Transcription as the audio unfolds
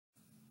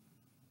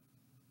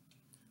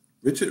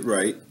Richard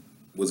Wright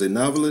was a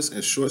novelist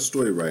and short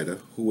story writer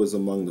who was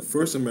among the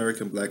first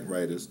American black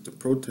writers to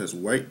protest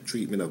white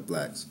treatment of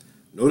blacks,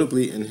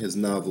 notably in his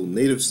novel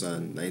Native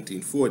Son,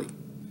 1940.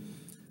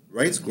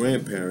 Wright's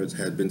grandparents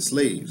had been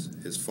slaves.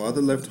 His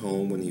father left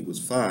home when he was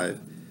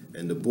 5,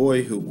 and the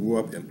boy, who grew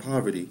up in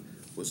poverty,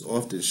 was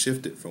often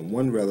shifted from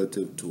one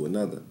relative to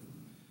another.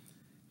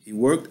 He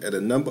worked at a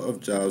number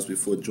of jobs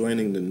before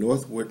joining the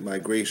northward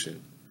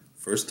migration,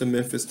 first to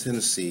Memphis,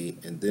 Tennessee,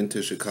 and then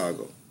to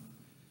Chicago.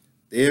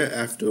 There,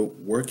 after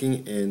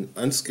working in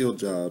unskilled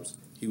jobs,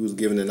 he was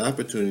given an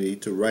opportunity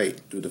to write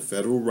through the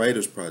Federal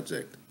Writers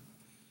Project.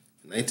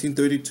 In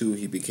 1932,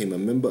 he became a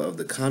member of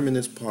the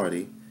Communist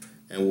Party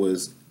and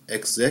was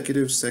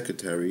executive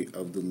secretary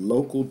of the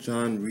local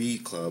John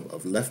Reed Club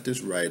of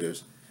leftist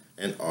writers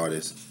and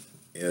artists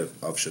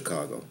of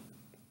Chicago.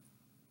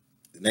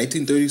 In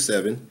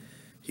 1937,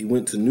 he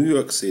went to New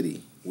York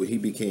City, where he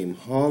became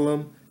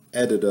Harlem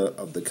editor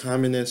of the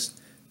Communist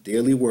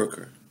Daily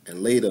Worker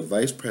and later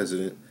vice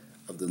president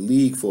of the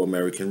League for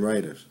American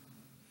Writers.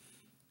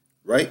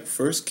 Wright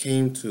first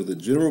came to the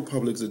general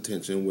public's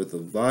attention with a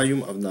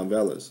volume of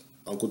novellas,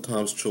 Uncle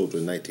Tom's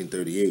Children,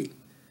 1938.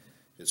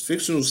 His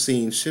fictional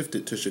scene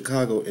shifted to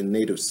Chicago in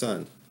Native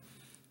Son.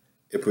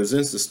 It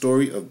presents the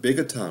story of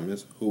Bigger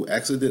Thomas, who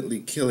accidentally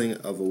killing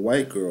of a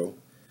white girl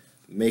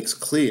makes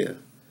clear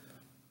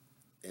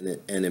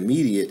and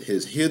immediate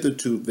his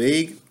hitherto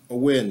vague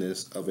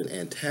awareness of an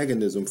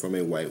antagonism from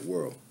a white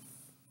world.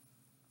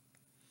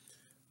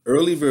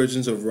 Early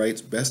versions of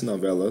Wright's best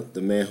novella,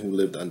 The Man Who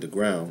Lived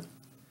Underground,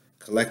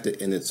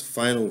 collected in its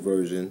final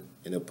version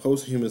in a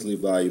posthumously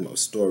volume of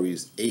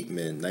stories, 8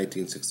 Men,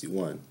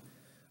 1961,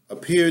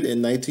 appeared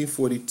in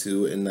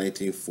 1942 and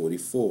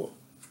 1944.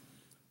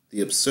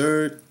 The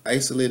absurd,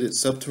 isolated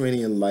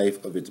subterranean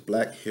life of its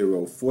black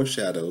hero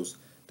foreshadows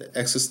the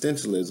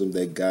existentialism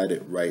that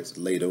guided Wright's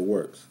later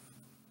works.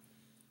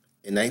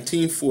 In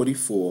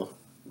 1944,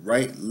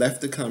 Wright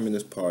left the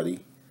Communist Party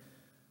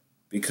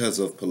because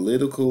of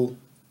political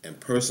and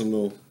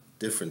personal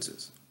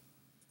differences.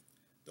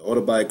 The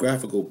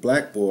autobiographical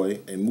Black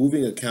Boy, a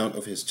moving account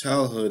of his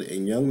childhood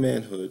and young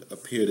manhood,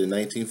 appeared in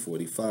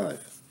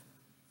 1945.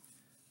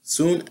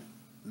 Soon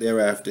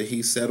thereafter,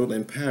 he settled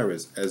in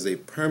Paris as a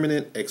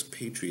permanent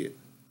expatriate.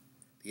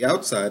 The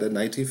Outsider,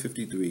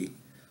 1953,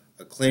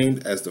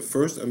 acclaimed as the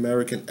first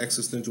American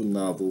existential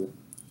novel,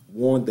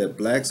 warned that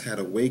blacks had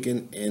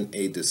awakened in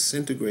a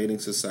disintegrating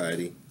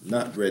society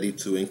not ready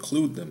to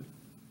include them.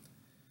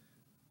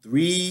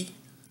 3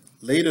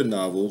 later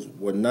novels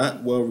were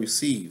not well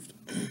received.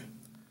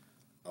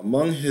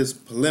 Among his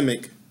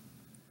polemic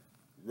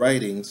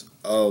writings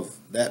of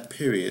that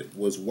period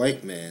was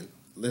White Man,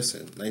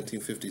 Listen,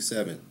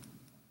 1957,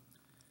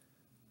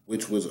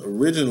 which was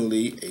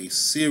originally a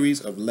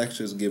series of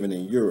lectures given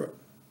in Europe.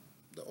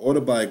 The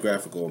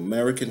autobiographical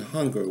American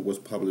Hunger was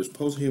published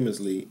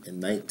posthumously in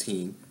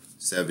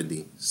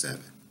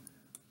 1977.